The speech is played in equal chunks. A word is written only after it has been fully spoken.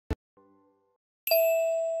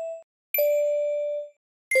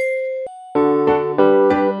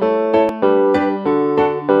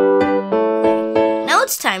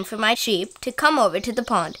time for my sheep to come over to the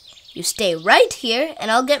pond. You stay right here and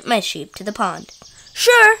I'll get my sheep to the pond.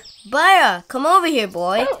 Sure. Byra, come over here,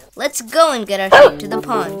 boy. Let's go and get our sheep to the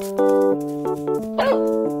pond.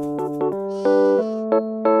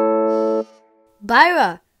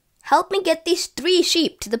 Byra, help me get these 3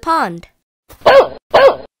 sheep to the pond.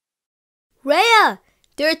 Rhea,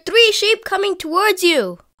 there are 3 sheep coming towards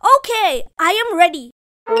you. Okay, I am ready.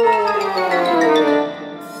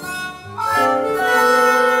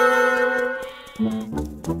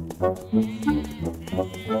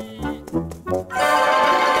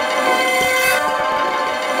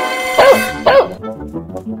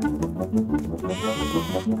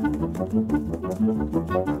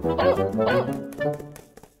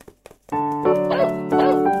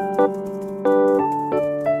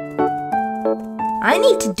 I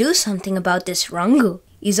need to do something about this Rangu.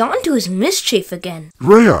 He's on to his mischief again.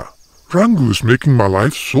 Rhea, Rangu is making my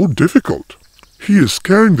life so difficult. He is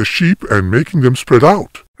scaring the sheep and making them spread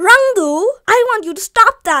out. Rangu, I want you to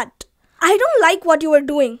stop that. I don't like what you are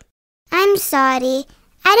doing. I'm sorry.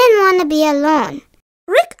 I didn't want to be alone.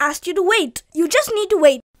 Rick asked you to wait. You just need to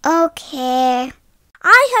wait. Okay.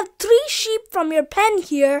 I have 3 sheep from your pen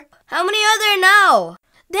here. How many are there now?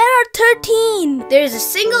 There are 13. There is a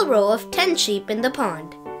single row of 10 sheep in the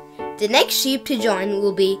pond. The next sheep to join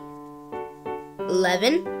will be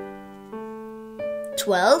 11,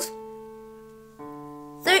 12,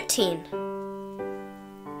 13.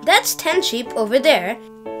 That's 10 sheep over there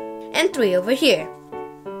and 3 over here.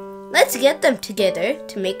 Let's get them together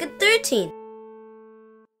to make it 13.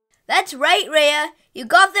 That's right, Rhea. You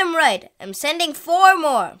got them right. I'm sending 4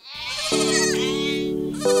 more.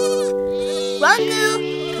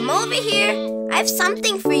 Rangu, come over here. I have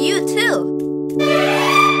something for you too.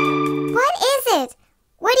 What is it?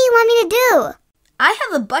 What do you want me to do? I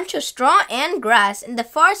have a bunch of straw and grass in the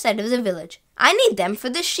far side of the village. I need them for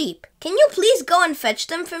the sheep. Can you please go and fetch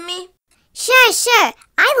them for me? Sure.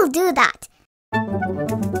 I will do that.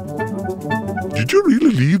 Did you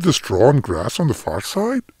really leave the straw and grass on the far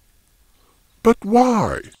side? But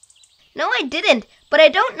why? No, I didn't, but I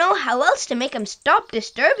don't know how else to make them stop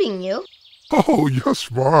disturbing you. Oh, you're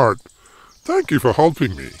smart. Thank you for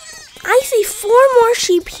helping me. I see 4 more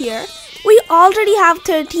sheep here. We already have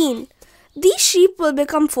 13. These sheep will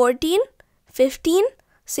become 14, 15,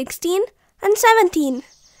 16, and 17.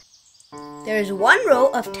 There is 1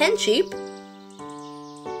 row of 10 sheep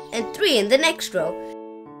and 3 in the next row,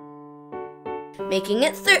 making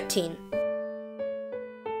it 13.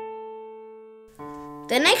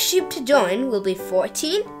 The next sheep to join will be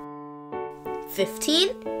 14, 15,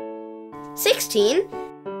 16,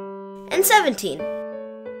 and 17.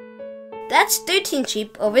 That's 13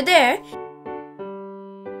 sheep over there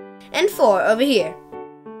and 4 over here.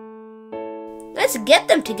 Let's get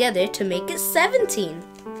them together to make it 17.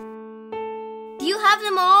 Do you have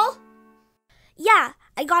them all? Yeah,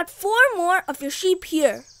 I got 4 more of your sheep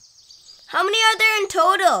here. How many are there in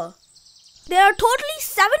total? There are totally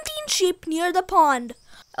 17 sheep near the pond.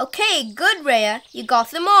 Okay, good, Rhea. You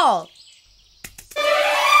got them all.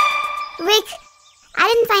 Rick, I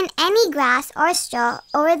didn't find any grass or straw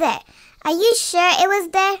over there. Are you sure it was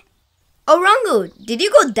there? Oh, Rangu, did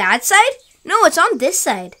you go that side? No, it's on this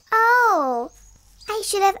side. Oh, I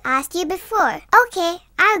should have asked you before. Okay,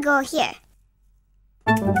 I'll go here.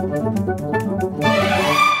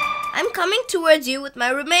 I'm coming towards you with my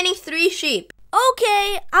remaining 3 sheep.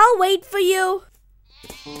 Okay, I'll wait for you.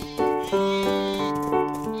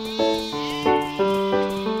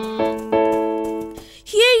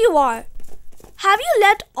 Here you are. Have you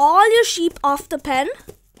let all your sheep off the pen?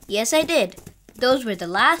 Yes, I did. Those were the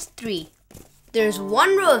last 3. There's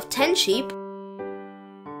 1 row of 10 sheep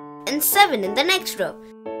and 7 in the next row,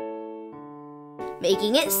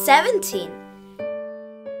 making it 17.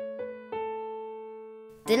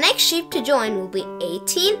 The next sheep to join will be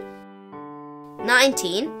 18,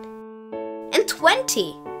 19, and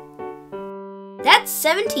 20. That's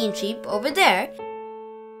 17 sheep over there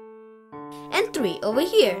and 3 over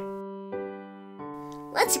here.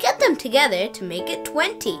 Let's get them together to make it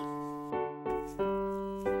 20.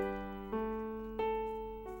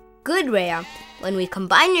 Good, Rhea. When we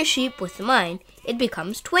combine your sheep with mine, it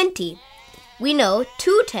becomes 20. We know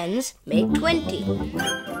 2 10s make 20.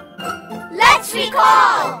 Let's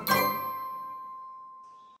recall!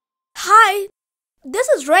 Hi, this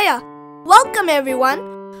is Rhea. Welcome everyone.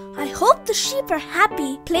 I hope the sheep are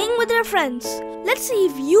happy playing with their friends. Let's see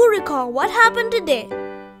if you recall what happened today.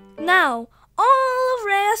 Now, all of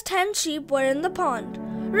Rhea's 10 sheep were in the pond.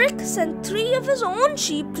 Rick sent 3 of his own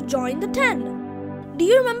sheep to join the 10. Do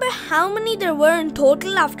you remember how many there were in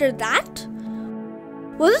total after that?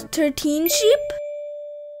 Was it 13 sheep?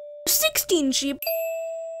 15 sheep.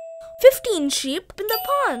 15 sheep in the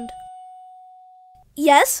pond.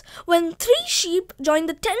 Yes, when 3 sheep joined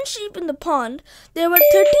the 10 sheep in the pond, there were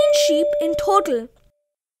 13 sheep in total.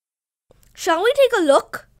 Shall we take a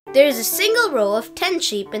look? There is a single row of 10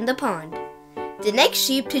 sheep in the pond. The next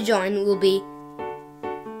sheep to join will be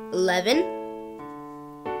 11,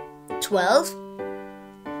 12,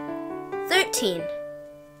 13.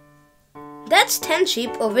 That's 10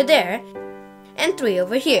 sheep over there and 3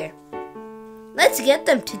 over here. Let's get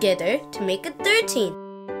them together to make it 13.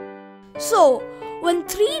 So, when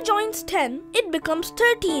 3 joins 10, it becomes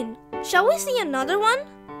 13. Shall we see another one?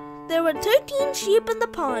 There were 13 sheep in the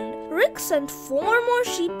pond. Rick sent 4 more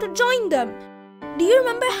sheep to join them. Do you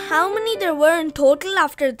remember how many there were in total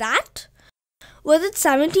after that? Was it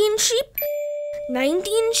 17 sheep,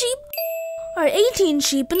 19 sheep, or 18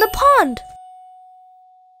 sheep in the pond?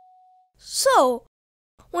 So,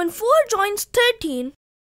 when 4 joins 13,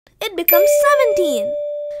 it becomes 17.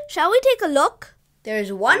 Shall we take a look? There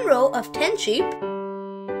is one row of 10 sheep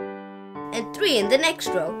and 3 in the next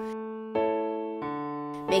row,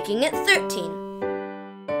 making it 13.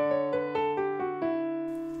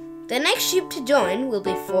 The next sheep to join will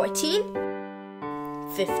be 14,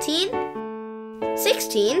 15,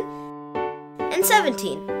 16, and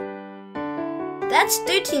 17. That's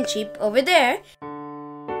 13 sheep over there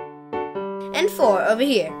and 4 over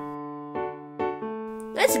here.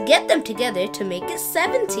 Let's get them together to make it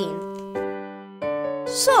 17.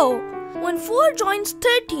 So, when 4 joins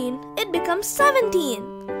 13, it becomes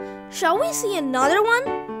 17. Shall we see another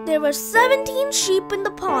one? There were 17 sheep in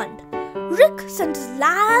the pond. Rick sent his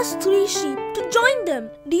last 3 sheep to join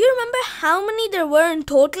them. Do you remember how many there were in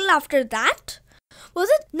total after that? Was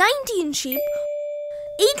it 19 sheep,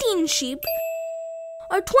 18 sheep,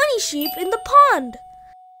 or 20 sheep in the pond?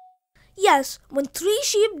 Yes, when 3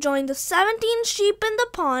 sheep joined the 17 sheep in the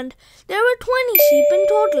pond, there were 20 sheep in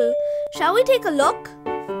total. Shall we take a look?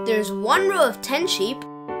 There's one row of 10 sheep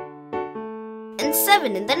and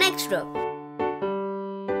 7 in the next row,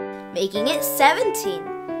 making it 17.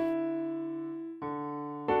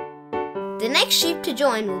 The next sheep to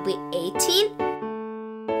join will be 18,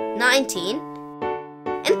 19,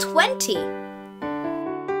 and 20.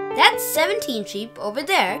 That's 17 sheep over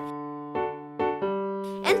there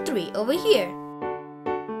and 3 over here.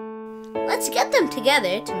 Let's get them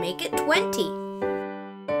together to make it 20.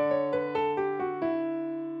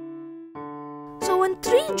 So when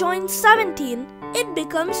 3 joins 17, it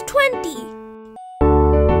becomes 20.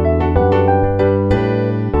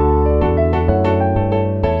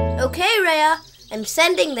 Okay, Rhea, I'm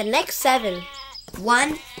sending the next 7.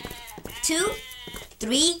 1, 2,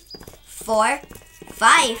 3, 4,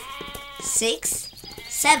 5, 6,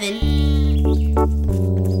 7.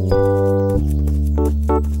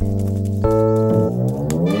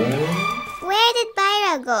 Where did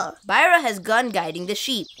Byra go? Byra has gone guiding the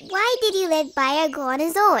sheep. Why did you let Byra go on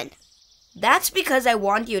his own? That's because I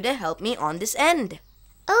want you to help me on this end.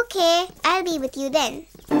 Okay, I'll be with you then.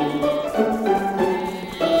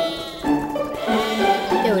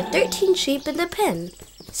 There were 13 sheep in the pen.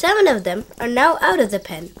 7 of them are now out of the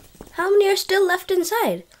pen. How many are still left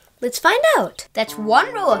inside? Let's find out. That's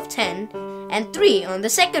one row of 10 and 3 on the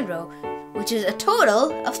second row, which is a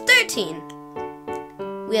total of 13.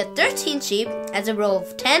 We have 13 sheep as a row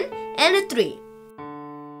of 10 and a 3.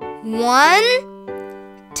 1,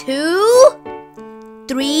 2,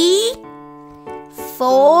 3,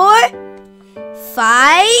 4,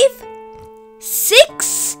 5,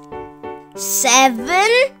 6, 7.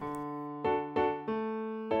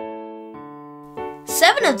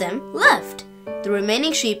 7 of them left. The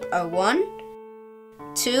remaining sheep are 1,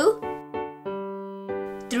 2,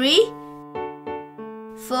 3,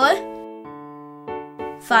 4,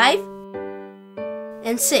 5,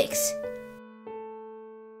 and 6.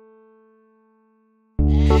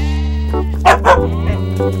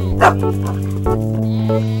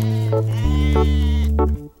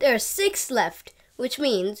 There are 6 left, which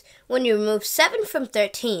means when you remove 7 from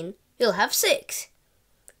 13, you'll have 6.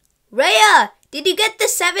 Rhea, did you get the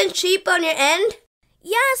 7 sheep on your end?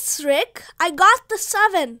 Yes, Rick, I got the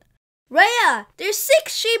 7. Rhea, there's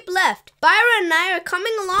 6 sheep left. Byra and I are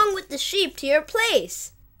coming along with the sheep to your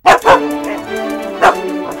place.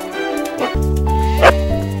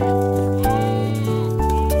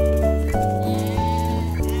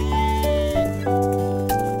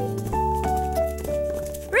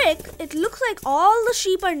 Rick, it looks like all the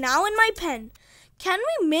sheep are now in my pen. Can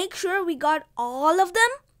we make sure we got all of them?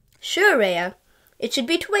 Sure, Rhea. It should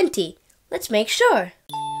be 20. Let's make sure.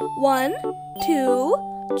 1, 2,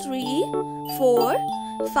 3, 4,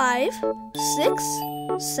 5, 6,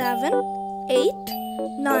 7,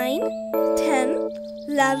 8, 9, 10,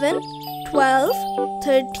 11, 12,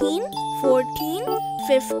 13, 14,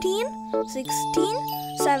 15,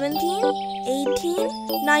 16, 17,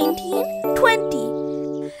 18, 19,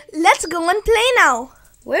 20. Let's go and play now.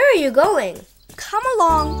 Where are you going? Come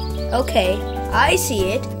along. Okay, I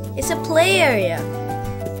see it. It's a play area.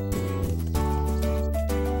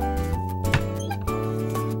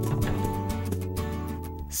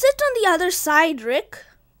 Sit on the other side, Rick.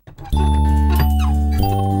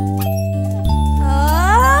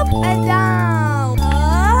 Up and down.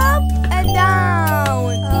 Up and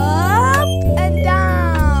down. Up and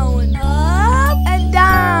down. Up and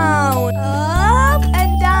down. Up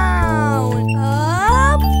and down.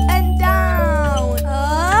 Up and down.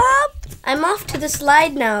 Up. I'm off to the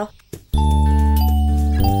slide now.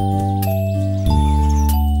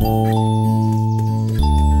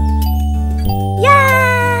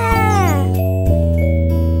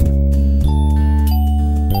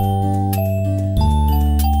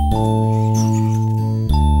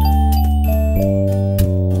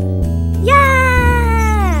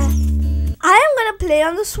 Play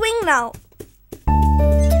on the swing now.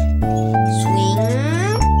 Swing,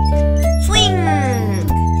 swing,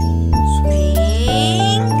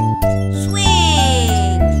 swing,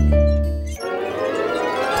 swing.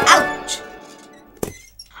 Ouch!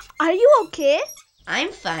 Are you okay?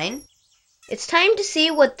 I'm fine. It's time to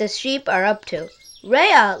see what the sheep are up to.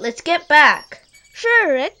 Rhea, let's get back.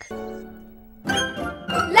 Sure, Rick.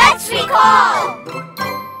 Let's recall!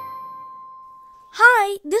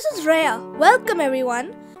 Hi, this is Rhea. Welcome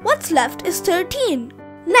everyone. What's left is 13.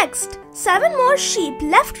 Next, 7 more sheep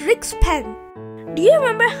left Rick's pen. Do you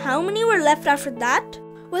remember how many were left after that?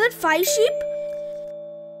 Was it 5 sheep?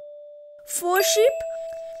 4 sheep?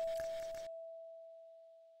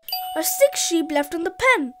 Or 6 sheep left in the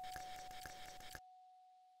pen?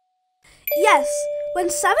 Yes, when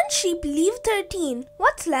 7 sheep leave 13,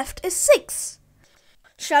 what's left is 6.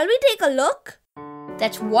 Shall we take a look?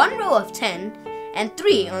 That's 1 row of 10 and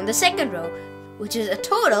 3 on the second row, which is a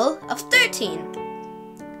total of 13.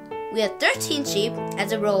 We have 13 sheep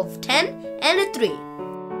as a row of 10 and a 3.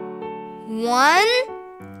 1,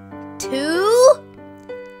 2,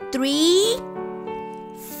 3,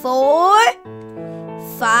 4,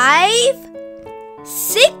 5,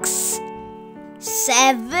 6,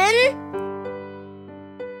 7.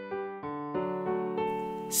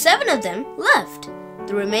 7 of them left.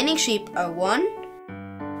 The remaining sheep are 1,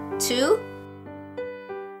 2,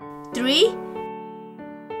 3,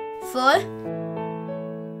 4,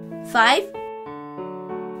 5,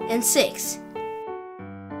 and 6.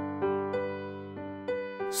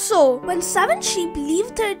 So, when 7 sheep leave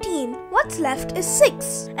 13, what's left is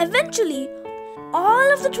 6. Eventually,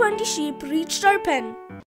 all of the 20 sheep reached our pen.